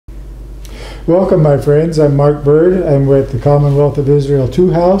Welcome, my friends. I'm Mark Byrd. I'm with the Commonwealth of Israel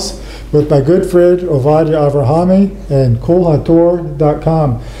 2 House with my good friend Ovadyah Avrahami and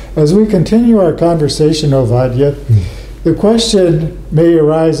kolhator.com. As we continue our conversation, Ovadyah, the question may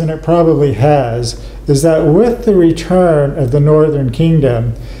arise, and it probably has, is that with the return of the northern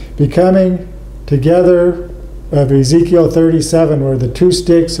kingdom, becoming together of Ezekiel 37, where the 2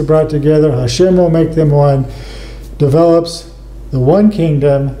 sticks are brought together, Hashem will make them one, develops the one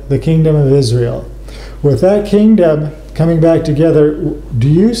kingdom, the kingdom of Israel. With that kingdom coming back together, do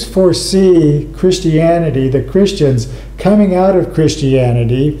you foresee Christianity, the Christians, coming out of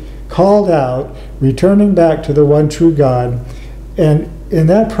Christianity, called out, returning back to the one true God? And in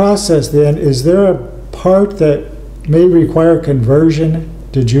that process then, is there a part that may require conversion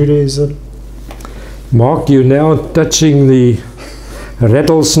to Judaism? Mark, you're now touching the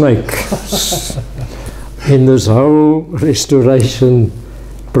rattlesnake in this whole restoration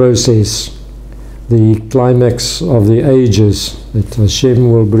process, the climax of the ages, that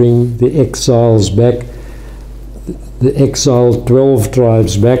Hashem will bring the exiles back, the exiled 12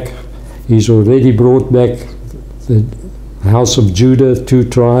 tribes back. He's already brought back the house of Judah, 2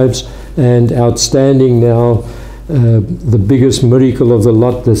 tribes, and outstanding now, the biggest miracle of the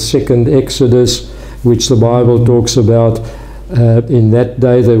lot, the second Exodus, which the Bible talks about. In that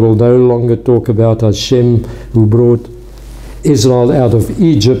day they will no longer talk about Hashem who brought Israel out of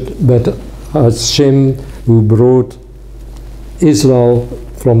Egypt, but Hashem who brought Israel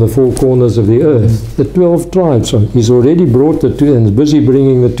from the 4 corners of the earth, the 12 tribes. So he's already brought the 2 and is busy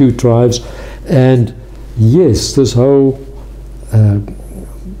bringing the 2 tribes. And yes, this whole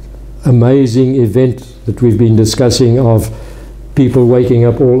amazing event that we've been discussing of people waking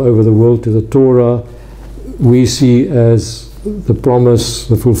up all over the world to the Torah, we see as the promise,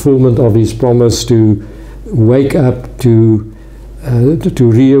 the fulfillment of his promise to wake up, to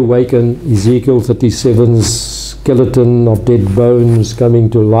reawaken Ezekiel 37's skeleton of dead bones coming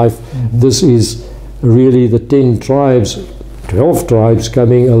to life. This is really the 10 tribes, 12 tribes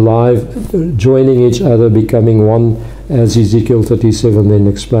coming alive, joining each other, becoming one, as Ezekiel 37 then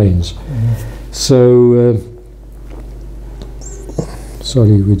explains. So,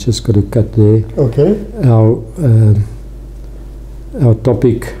 sorry, we just got to cut there. Okay. Our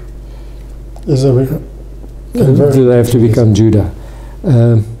topic is do they have to become Judah?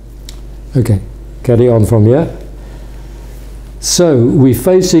 Okay, carry on from here. So we're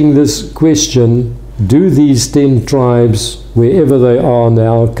facing this question: do these 10 tribes, wherever they are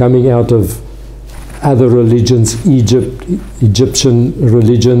now, coming out of other religions, Egyptian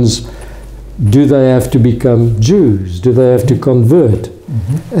religions, do they have to become Jews? Do they have to convert?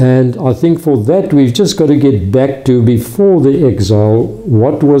 And I think for that we've just got to get back to before the exile.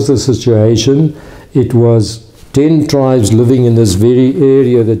 What was the situation? It was 10 tribes living in this very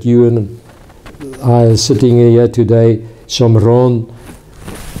area that you and I are sitting here today, Shomron,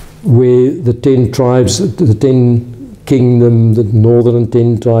 where the 10 tribes, the 10 kingdom, the northern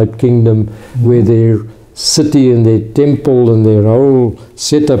 10 tribe kingdom, where their city and their temple and their whole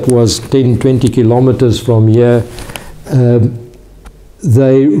setup was 10-20 kilometers from here.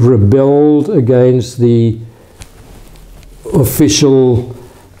 They rebelled against the official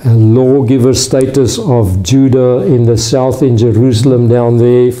lawgiver status of Judah in the south, in Jerusalem down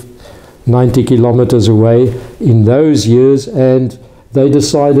there, 90 kilometers away in those years, and they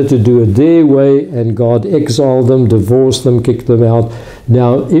decided to do it their way, and God exiled them, divorced them, kicked them out.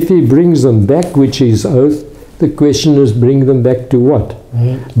 Now, if he brings them back, which is oath, the question is, bring them back to what?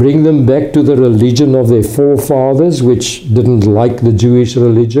 Bring them back to the religion of their forefathers, which didn't like the Jewish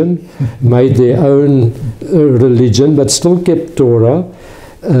religion, made their own religion, but still kept Torah,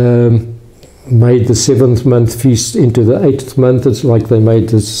 made the 7th month feast into the 8th month. It's like they made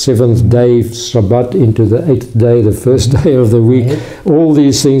the 7th day Shabbat into the 8th day, the first day of the week. All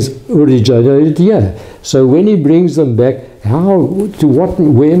these things originated here. So when he brings them back,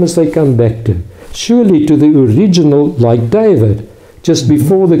 where must they come back to? Surely to the original, like David. Just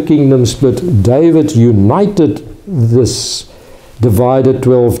before the kingdom split, David united this divided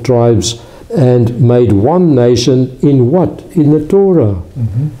 12 tribes and made one nation in what? In the Torah.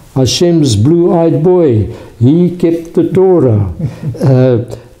 Hashem's blue-eyed boy, he kept the Torah.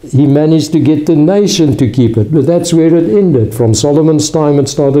 He managed to get the nation to keep it, but that's where it ended. From Solomon's time it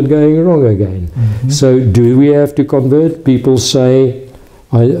started going wrong again. So do we have to convert? People say,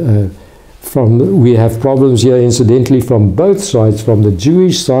 we have problems here incidentally from both sides, from the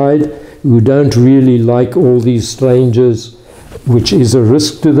Jewish side, who don't really like all these strangers, which is a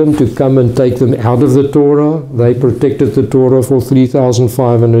risk to them to come and take them out of the Torah. They protected the Torah for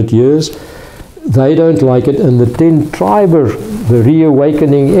 3,500 years. they don't like it, and the 10 tribers, the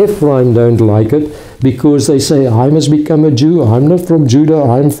reawakening Ephraim, don't like it, because they say, I must become a Jew. I'm not from Judah.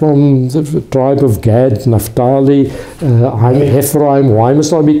 I'm from the tribe of Gad, Naphtali. I'm Ephraim. Why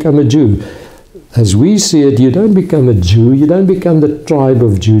must I become a Jew? As we see it, you don't become a Jew. You don't become the tribe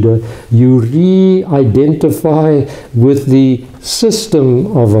of Judah. You re-identify with the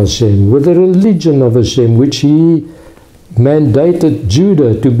system of Hashem, with the religion of Hashem, which He mandated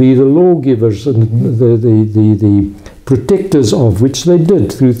Judah to be the lawgivers and the protectors of, which they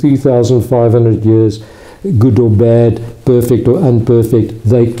did through 3,500 years, good or bad, perfect or imperfect.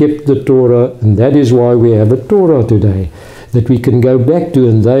 They kept the Torah, and that is why we have a Torah today that we can go back to,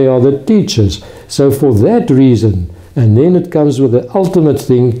 and they are the teachers. So for that reason, and then it comes with the ultimate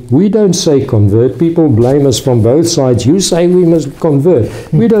thing, we don't say convert. People blame us from both sides. You say we must convert.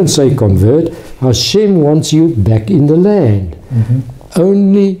 We don't say convert. Hashem wants you back in the land.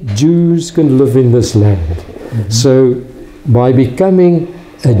 Only Jews can live in this land. So by becoming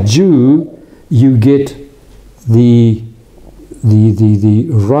a Jew, you get the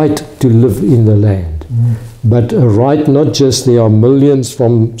right to live in the land. But a right, not just there are millions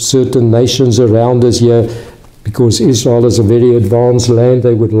from certain nations around us here, because Israel is a very advanced land.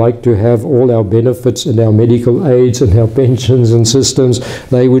 They would like to have all our benefits and our medical aids and our pensions and systems.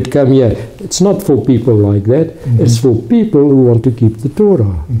 They would come here. It's not for people like that. It's for people who want to keep the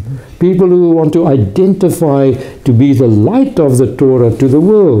Torah. People who want to identify to be the light of the Torah to the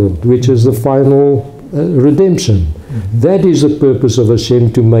world, which is the final redemption. That is the purpose of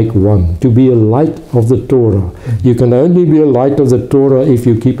Hashem, to make one, to be a light of the Torah. You can only be a light of the Torah if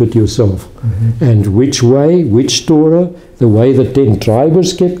you keep it yourself. And which way, which Torah? The way the 10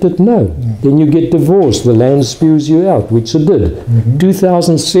 tribes kept it? No. Then you get divorced, the land spews you out, which it did.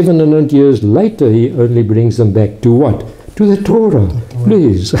 2,700 years later, He only brings them back to what? To the Torah.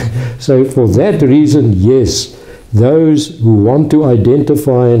 Please. So for that reason, yes, those who want to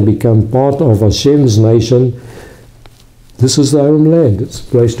identify and become part of Hashem's nation, this is their homeland. It's a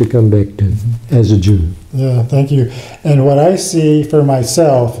place to come back to as a Jew. Yeah, thank you. And what I see for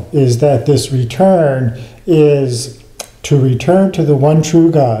myself is that this return is to return to the one true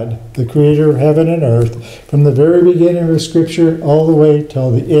God, the creator of heaven and earth, from the very beginning of Scripture all the way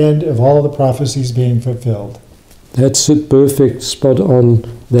till the end of all the prophecies being fulfilled. That's it, perfect, spot on.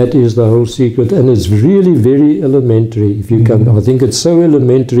 That is the whole secret, and it's really very elementary. If you come, I think it's so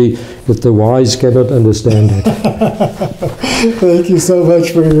elementary that the wise cannot understand it. Thank you so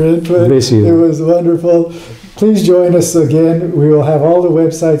much for your input. Bless you. It was wonderful. Please join us again. We will have all the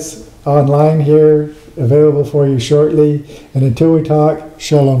websites online here available for you shortly. And until we talk,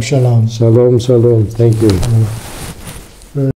 shalom, shalom. Shalom, shalom. Thank you.